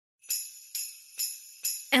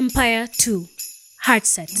Empire 2. Heart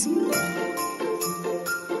Set.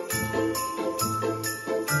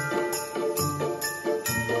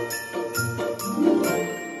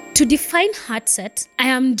 To define heart set, I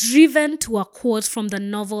am driven to a quote from the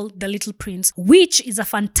novel The Little Prince, which is a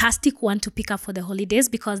fantastic one to pick up for the holidays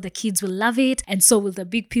because the kids will love it and so will the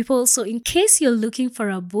big people. So in case you're looking for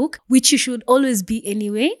a book, which you should always be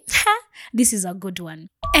anyway, this is a good one.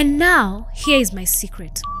 And now, here is my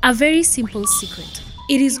secret. A very simple secret.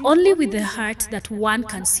 It is only with the heart that one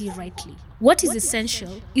can see rightly. What is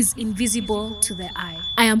essential is invisible to the eye.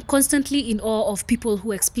 I am constantly in awe of people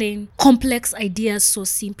who explain complex ideas so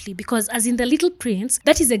simply because as in The Little Prince,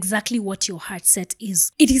 that is exactly what your heart set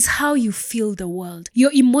is. It is how you feel the world.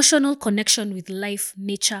 Your emotional connection with life,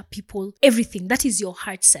 nature, people, everything. That is your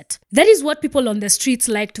heart set. That is what people on the streets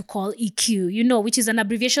like to call EQ, which is an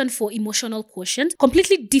abbreviation for emotional quotient,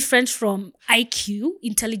 completely different from IQ,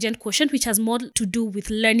 intelligent quotient, which has more to do with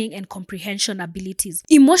learning and comprehension abilities.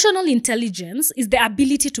 Emotional intelligence is the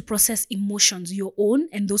ability to process emotions, your own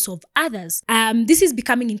and those of others. This is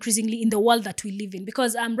becoming increasingly in the world that we live in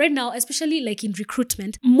because right now, especially like in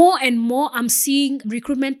recruitment, more and more I'm seeing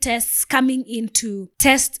recruitment tests coming in to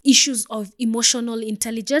test issues of emotional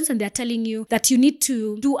intelligence, and they're telling you that you need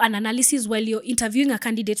to do an analysis while you're interviewing a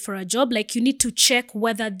candidate for a job. Like you need to check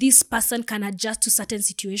whether this person can adjust to certain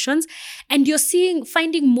situations, and you're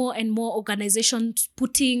finding more and more organizations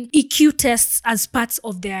putting EQ tests as parts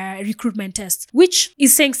of their recruitment tests, which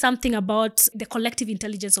is saying something about the collective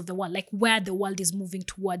intelligence of the world, like where the world is moving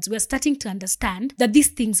towards. We're starting to understand that these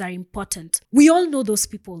things are important. We all know those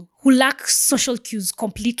people who lack social cues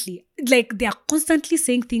completely. Like they are constantly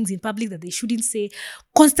saying things in public that they shouldn't say,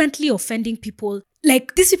 constantly offending people.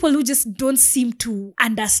 Like these people who just don't seem to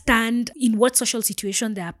understand in what social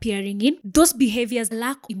situation they're appearing in. Those behaviors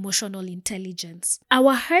lack emotional intelligence.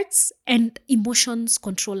 Our hearts and emotions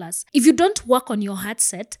control us. If you don't work on your heart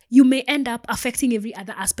set, you may end up affecting every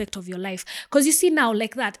other aspect of your life. Because you see now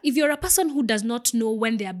like that, if you're a person who does not know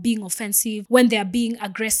when they are being offensive, when they are being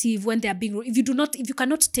aggressive, when they are being, if you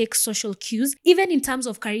cannot take social cues, even in terms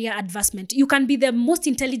of career advancement, you can be the most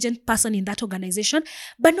intelligent person in that organization,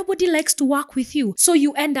 but nobody likes to work with you. So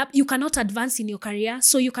you end up, you cannot advance in your career,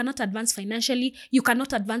 so you cannot advance financially, you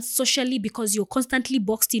cannot advance socially because you're constantly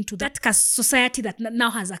boxed into that society that now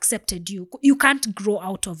has accepted you. You can't grow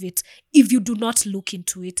out of it if you do not look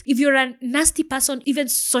into it. If you're a nasty person, even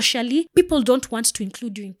socially, people don't want to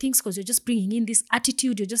include you in things because you're just bringing in this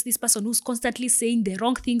attitude. You're just this person who's constantly saying the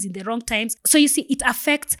wrong things in the wrong times. So you see, it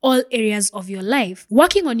affects all areas of your life.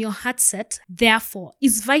 Working on your heart set, therefore,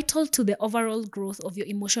 is vital to the overall growth of your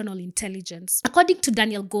emotional intelligence. According to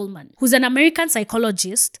Daniel Goleman, who's an American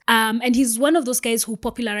psychologist, and he's one of those guys who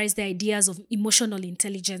popularized the ideas of emotional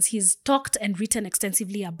intelligence. He's talked and written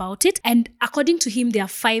extensively about it. And according to him, there are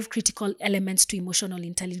 5 critical elements to emotional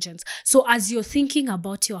intelligence. So as you're thinking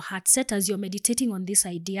about your heart set, as you're meditating on this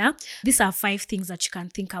idea, these are 5 things that you can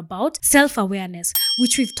think about. Self-awareness,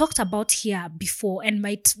 which we've talked about here before and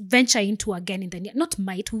might venture into again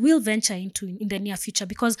we will venture into in the near future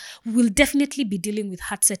because we will definitely be dealing with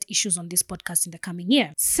heart set issues on this podcast in the coming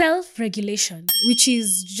year. Self-regulation, which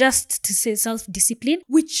is just to say self-discipline,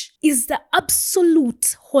 which is the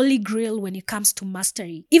absolute holy grail when it comes to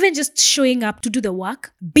mastery. Even just showing up to do the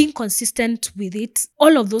work, being consistent with it,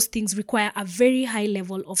 all of those things require a very high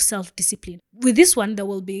level of self-discipline. With this one, there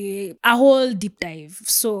will be a whole deep dive,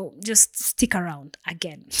 so just stick around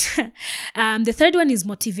again. The third one is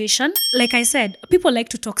motivation. Like I said, people like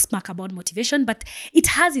to talk smack about motivation, but it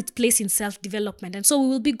has its place in self-development. And so we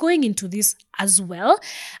will be going into this as well.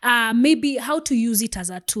 Maybe how to use it as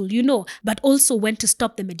a tool, but also when to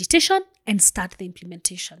stop the meditation and start the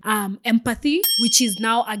implementation. Empathy, which is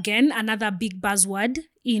now again another big buzzword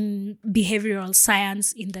in behavioral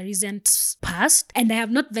science in the recent past. And I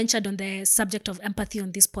have not ventured on the subject of empathy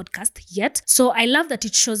on this podcast yet. So I love that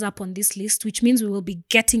it shows up on this list, which means we will be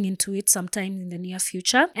getting into it sometime in the near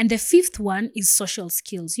future. And the 5th one is social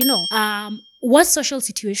skills. What social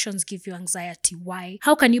situations give you anxiety? Why?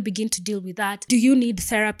 How can you begin to deal with that? Do you need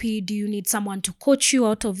therapy? Do you need someone to coach you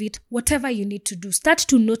out of it? Whatever you need to do, start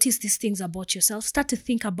to notice these things about yourself. Start to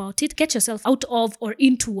think about it. Get yourself out of or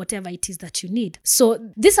into whatever it is that you need.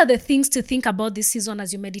 So these are the things to think about this season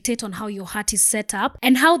as you meditate on how your heart is set up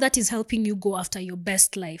and how that is helping you go after your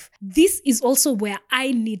best life. This is also where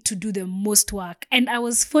I need to do the most work. And I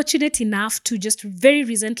was fortunate enough to just very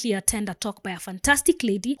recently attend a talk by a fantastic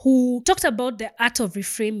lady who talked about the art of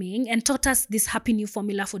reframing and taught us this happy new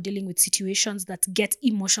formula for dealing with situations that get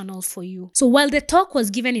emotional for you. So while the talk was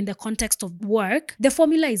given in the context of work, the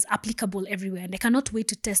formula is applicable everywhere, and I cannot wait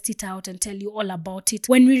to test it out and tell you all about it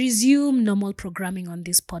when we resume normal programming on on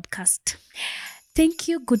this podcast. Thank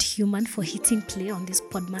you, good human, for hitting play on this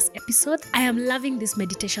Podmas episode. I am loving this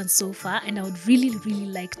meditation so far, and I would really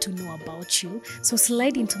like to know about you. So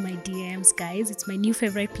slide into my DMs, guys. It's my new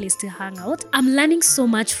favorite place to hang out. I'm learning so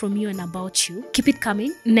much from you and about you. Keep it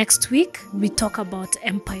coming. Next week, we talk about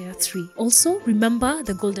Empire 3. Also, remember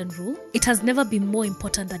the golden rule. It has never been more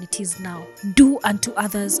important than it is now. Do unto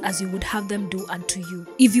others as you would have them do unto you.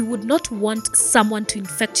 If you would not want someone to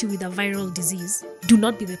infect you with a viral disease, do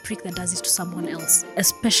not be the prick that does it to someone else,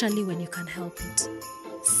 especially when you can help it.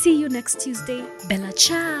 See you next Tuesday. Bella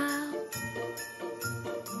ciao!